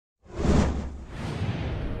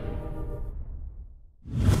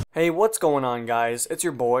Hey, what's going on guys? It's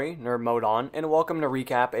your boy, NerdModon, and welcome to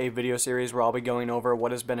recap a video series where I'll be going over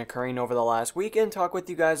what has been occurring over the last week and talk with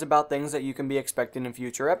you guys about things that you can be expecting in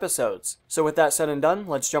future episodes. So with that said and done,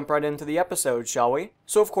 let's jump right into the episode, shall we?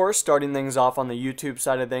 So of course, starting things off on the YouTube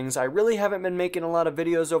side of things, I really haven't been making a lot of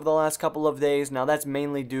videos over the last couple of days. Now that's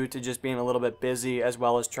mainly due to just being a little bit busy as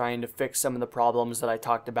well as trying to fix some of the problems that I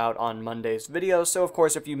talked about on Monday's video. So of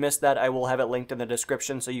course, if you missed that, I will have it linked in the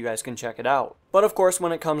description so you guys can check it out. But of course,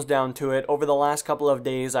 when it comes down to it, over the last couple of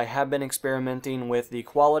days I have been experimenting with the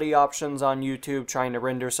quality options on YouTube, trying to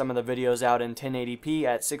render some of the videos out in 1080p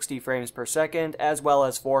at 60 frames per second, as well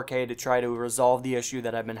as 4K to try to resolve the issue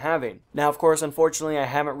that I've been having. Now of course, unfortunately I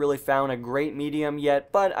haven't really found a great medium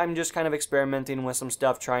yet, but I'm just kind of experimenting with some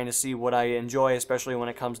stuff, trying to see what I enjoy, especially when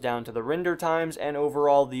it comes down to the render times and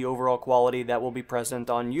the overall quality that will be present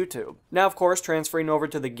on YouTube. Now of course, transferring over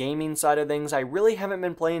to the gaming side of things, I really haven't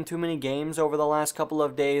been playing too many games over the last couple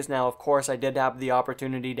of days. Now of course, I did have the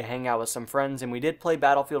opportunity to hang out with some friends and we did play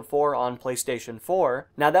Battlefield 4 on PlayStation 4.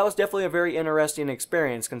 Now that was definitely a very interesting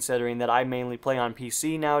experience, considering that I mainly play on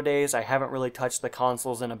PC nowadays. I haven't really touched the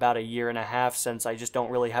consoles in about a year and a half since I just don't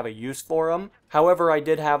really have a use for them. However, I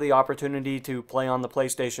did have the opportunity to play on the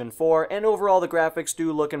PlayStation 4, and overall the graphics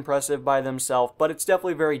do look impressive by themselves, but it's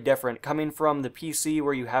definitely very different. Coming from the PC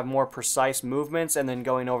where you have more precise movements and then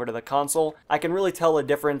going over to the console, I can really tell a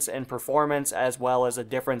difference in performance as well as a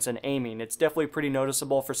difference in aiming. It's definitely pretty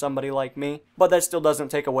noticeable for somebody like me, but that still doesn't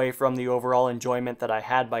take away from the overall enjoyment that I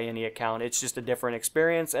had by any account. It's just a different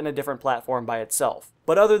experience and a different platform by itself.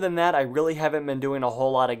 But other than that, I really haven't been doing a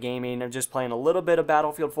whole lot of gaming. I'm just playing a little bit of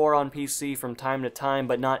Battlefield 4 on PC from time to time,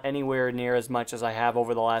 but not anywhere near as much as I have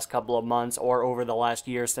over the last couple of months or over the last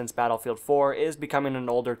year, since Battlefield 4 is becoming an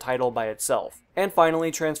older title by itself. And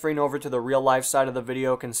finally, transferring over to the real life side of the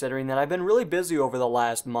video, considering that I've been really busy over the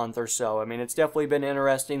last month or so. I mean, it's definitely been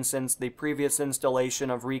interesting since the previous installation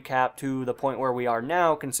of Recap to the point where we are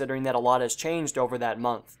now, considering that a lot has changed over that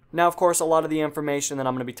month. Now, of course, a lot of the information that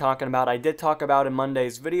I'm going to be talking about, I did talk about in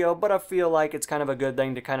Monday's video, but I feel like it's kind of a good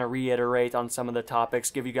thing to kind of reiterate on some of the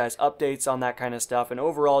topics, give you guys updates on that kind of stuff, and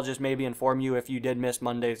overall just maybe inform you if you did miss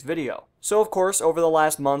Monday's video. So, of course, over the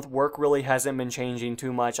last month, work really hasn't been changing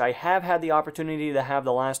too much. I have had the opportunity to have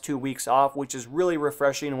the last 2 weeks off, which is really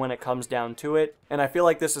refreshing when it comes down to it, and I feel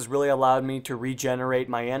like this has really allowed me to regenerate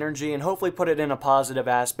my energy and hopefully put it in a positive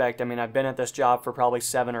aspect. I mean, I've been at this job for probably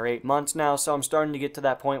 7 or 8 months now, so I'm starting to get to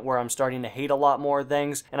that point where I'm starting to hate a lot more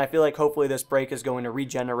things, and I feel like hopefully this break is going to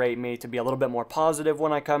regenerate me to be a little bit more positive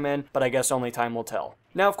when I come in, but I guess only time will tell.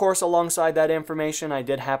 Now, of course, alongside that information, I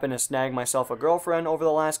did happen to snag myself a girlfriend over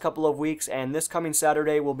the last couple of weeks, and this coming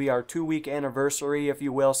Saturday will be our 2-week anniversary, if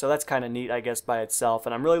you will, so that's kind of neat, I guess, by itself,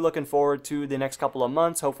 and I'm really looking forward to the next couple of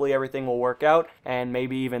months. Hopefully everything will work out, and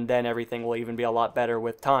maybe even then everything will even be a lot better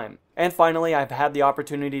with time. And finally, I've had the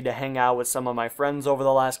opportunity to hang out with some of my friends over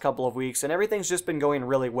the last couple of weeks, and everything's just been going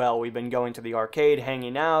really well. We've been going to the arcade,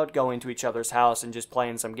 hanging out, going to each other's house, and just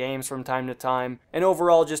playing some games from time to time, and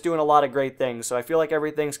overall just doing a lot of great things. So I feel like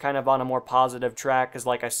everything's kind of on a more positive track, because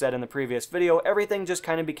like I said in the previous video, everything just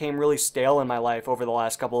kind of became really stale in my life over the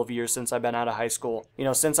last couple of years since I've been out of high school. You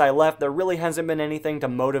know, since I left, there really hasn't been anything to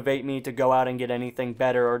motivate me to go out and get anything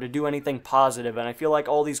better or to do anything positive, and I feel like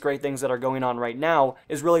all these great things that are going on right now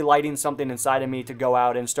is really lighting something inside of me to go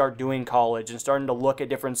out and start doing college and starting to look at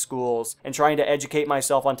different schools and trying to educate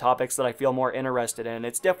myself on topics that I feel more interested in.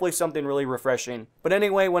 It's definitely something really refreshing. But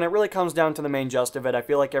anyway, when it really comes down to the main gist of it, I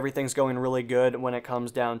feel like everything's going really good when it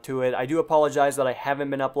comes down to it. I do apologize that I haven't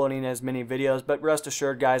been uploading as many videos, but rest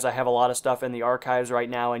assured guys, I have a lot of stuff in the archives right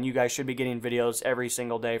now, and you guys should be getting videos every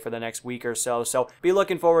single day for the next week or so. So be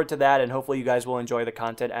looking forward to that, and hopefully you guys will enjoy the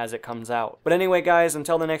content as it comes out. But anyway guys,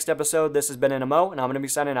 until the next episode, this has been NMO, and I'm going to be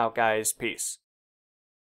signing out guys. Peace.